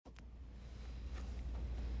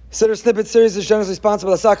Siddur Snippet series is generously sponsored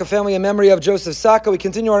by the Saka family in memory of Joseph Saka. We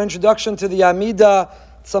continue our introduction to the Amidah.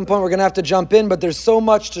 At some point we're going to have to jump in, but there's so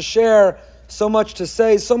much to share, so much to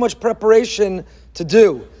say, so much preparation to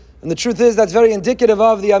do. And the truth is that's very indicative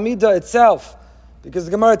of the Amidah itself. Because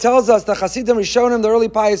the Gemara tells us that Hasidim Rishonim, the early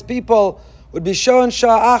pious people, would be shown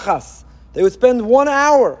Shah Achas. They would spend 1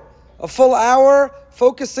 hour, a full hour,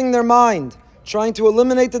 focusing their mind, trying to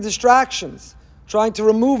eliminate the distractions, trying to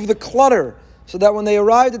remove the clutter, so that when they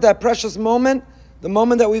arrived at that precious moment, the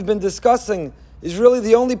moment that we've been discussing is really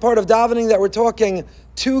the only part of davening that we're talking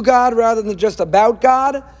to God rather than just about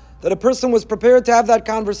God, that a person was prepared to have that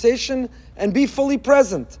conversation and be fully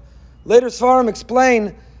present. Later Sfarim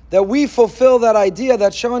explain that we fulfill that idea,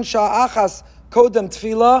 that Shon Shah Achas Kodem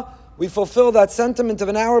Tefillah, we fulfill that sentiment of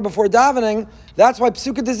an hour before davening. That's why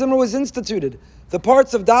Psukei de Zimra was instituted. The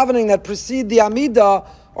parts of davening that precede the Amidah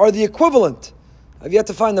are the equivalent. I've yet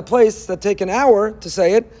to find the place that take an hour to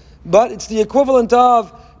say it, but it's the equivalent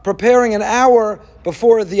of preparing an hour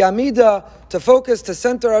before the Amidah to focus, to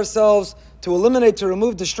center ourselves, to eliminate, to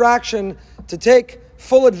remove distraction, to take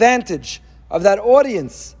full advantage of that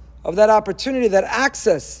audience, of that opportunity, that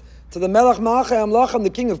access to the Melech Malchei Amlachim,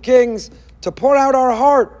 the King of Kings, to pour out our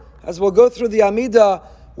heart as we'll go through the Amidah,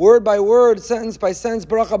 word by word, sentence by sentence,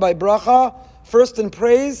 bracha by bracha, first in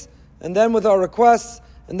praise, and then with our requests,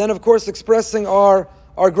 and then, of course, expressing our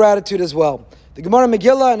gratitude as well. The Gemara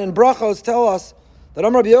Megillah and in Brachos tell us that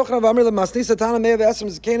Amar Rabbi Yochanan v'Amar L'Masni Satana Me'ah V'Esrim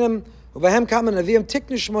Zikenim U'Vahem Kamen Neviim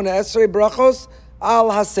Tiknu Shmona Esrei Brachos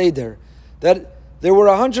Al HaSeder. That there were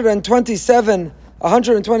 120 Zikenim,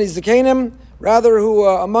 rather, who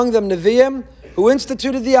among them Neviim, who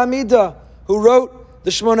instituted the Amidah, who wrote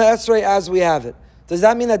the Shmona Esrei as we have it. Does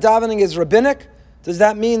that mean that davening is rabbinic? Does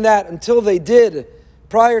that mean that until they did,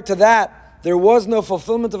 prior to that, there was no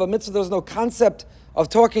fulfillment of a mitzvah, there was no concept of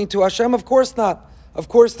talking to Hashem? Of course not. Of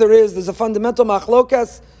course there is. There's a fundamental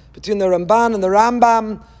machlokas between the Ramban and the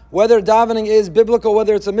Rambam, whether davening is biblical,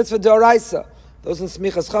 whether it's a mitzvah d'oraisa. Those in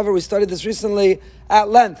Smichas Chaver, we studied this recently at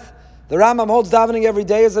length. The Rambam holds davening every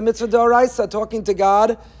day as a mitzvah d'oraisa, talking to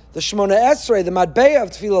God. The Shmona Esrei, the Matbeah of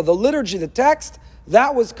Tefillah, the liturgy, the text,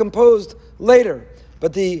 that was composed later.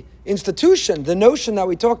 But the institution, the notion that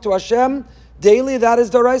we talk to Hashem daily, that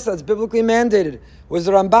is d'oraisa, that's biblically mandated. Whereas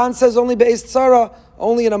the Ramban says only be'ez tzara,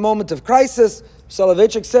 only in a moment of crisis.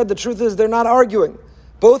 Soloveitchik said the truth is they're not arguing.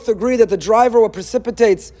 Both agree that the driver, what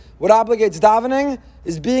precipitates, what obligates davening,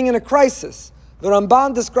 is being in a crisis. The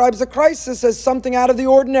Ramban describes a crisis as something out of the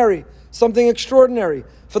ordinary, something extraordinary.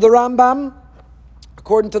 For the Rambam,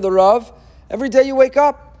 according to the Rav, every day you wake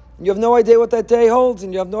up, and you have no idea what that day holds,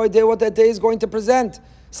 and you have no idea what that day is going to present.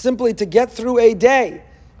 Simply to get through a day,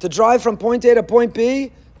 to drive from point A to point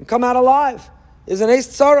B and come out alive, is an eis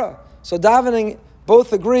tzara. So davening,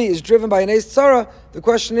 both agree, is driven by an eis tzara. The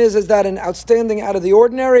question is that an outstanding out of the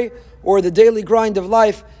ordinary, or the daily grind of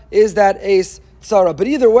life, is that eis tzara? But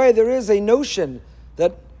either way, there is a notion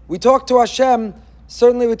that we talk to Hashem,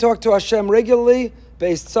 certainly we talk to Hashem regularly,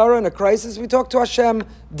 be'ez tzara, in a crisis, we talk to Hashem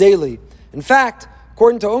daily. In fact,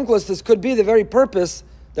 according to Onkelos, this could be the very purpose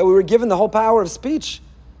that we were given the whole power of speech.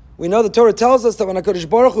 We know the Torah tells us that when HaKadosh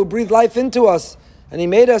Baruch Hu breathed life into us, and He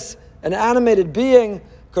made us an animated being,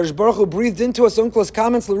 HaKadosh Baruch Hu breathed into us, Onkelos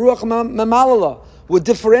comments, L'ruach memalala, what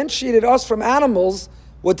differentiated us from animals,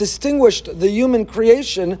 what distinguished the human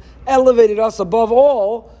creation, elevated us above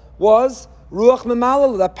all, was ruach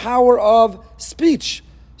memalala, the power of speech.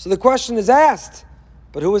 So the question is asked,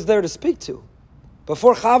 but who was there to speak to?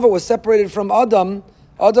 Before Chava was separated from Adam,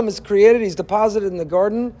 Adam is created, he's deposited in the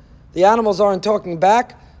garden, the animals aren't talking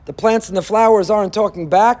back, the plants and the flowers aren't talking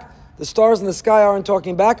back. The stars in the sky aren't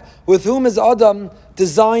talking back. With whom is Adam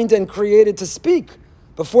designed and created to speak?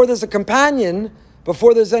 Before there's a companion,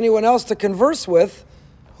 before there's anyone else to converse with,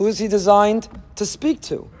 who is he designed to speak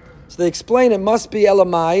to? So they explain it must be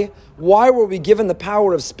Elamai. Why were we given the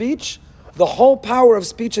power of speech? The whole power of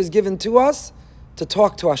speech is given to us to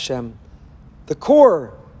talk to Hashem. The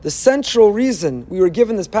core, the central reason we were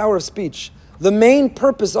given this power of speech, the main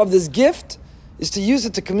purpose of this gift is to use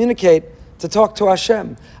it to communicate, to talk to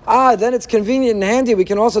Hashem. Then it's convenient and handy. We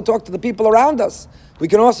can also talk to the people around us. We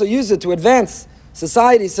can also use it to advance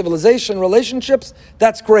society, civilization, relationships.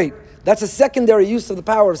 That's great. That's a secondary use of the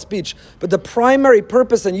power of speech. But the primary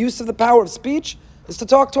purpose and use of the power of speech is to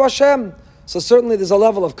talk to Hashem. So certainly there's a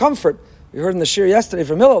level of comfort. We heard in the shir yesterday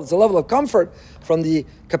from Hillel, there's a level of comfort from the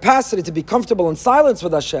capacity to be comfortable in silence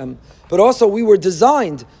with Hashem. But also we were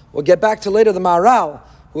designed, we'll get back to later the Maharal,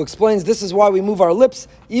 who explains this is why we move our lips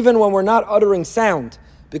even when we're not uttering sound.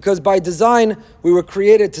 Because by design, we were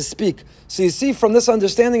created to speak. So you see from this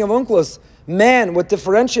understanding of Onkelos, man, what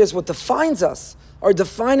differentiates, what defines us, our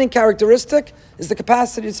defining characteristic is the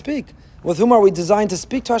capacity to speak. With whom are we designed to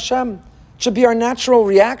speak to Hashem? It should be our natural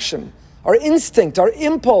reaction, our instinct, our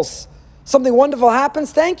impulse. Something wonderful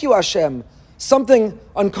happens, thank you, Hashem. Something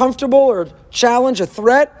uncomfortable or challenge, a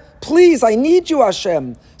threat, please, I need you,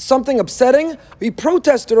 Hashem. Something upsetting, we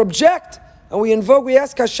protest or object, and we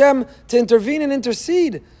ask Hashem to intervene and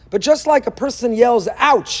intercede. But just like a person yells,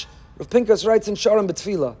 ouch, Rav Pinkus writes in Sharem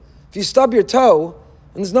B'Tfilah, if you stub your toe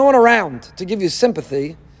and there's no one around to give you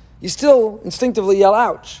sympathy, you still instinctively yell,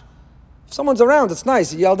 ouch. If someone's around, it's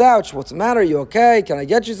nice. You yelled, ouch, what's the matter? Are you okay? Can I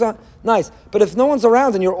get you something? Nice. But if no one's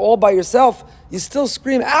around and you're all by yourself, you still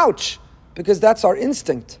scream, ouch, because that's our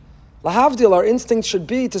instinct. Lahavdil, our instinct should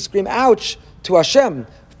be to scream, ouch, to Hashem.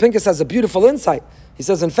 Pinkus has a beautiful insight. He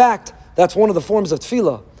says, in fact, that's one of the forms of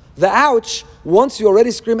tefillah. The ouch, once you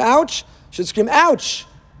already scream ouch, should scream, ouch,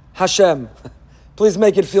 Hashem. Please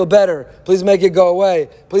make it feel better. Please make it go away.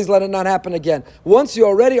 Please let it not happen again. Once you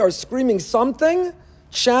already are screaming something,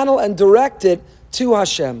 channel and direct it to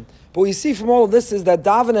Hashem. But what you see from all of this is that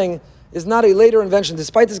davening is not a later invention.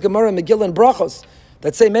 Despite this Gemara in Megillah and Brachos,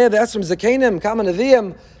 that say, Me'ah v'esrim zakenim, Kama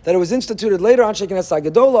Neviim, that it was instituted later on, Shekin Esai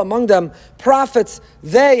Gedola, among them, prophets,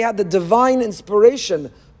 they had the divine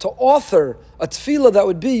inspiration to author a tefillah that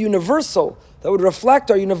would be universal, that would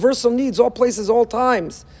reflect our universal needs, all places, all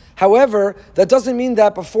times. However, that doesn't mean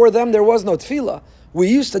that before them there was no tefillah. We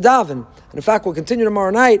used to daven. And in fact, we'll continue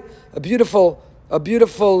tomorrow night, a beautiful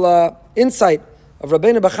insight of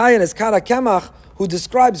Rabbeinu Bachai and his Kara Kemach, who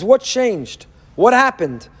describes what changed, what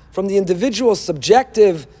happened from the individual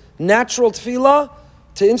subjective natural tefillah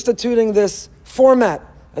to instituting this format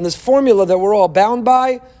and this formula that we're all bound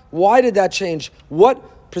by. Why did that change?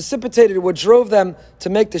 What precipitated, what drove them to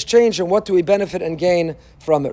make this change, and what do we benefit and gain from it?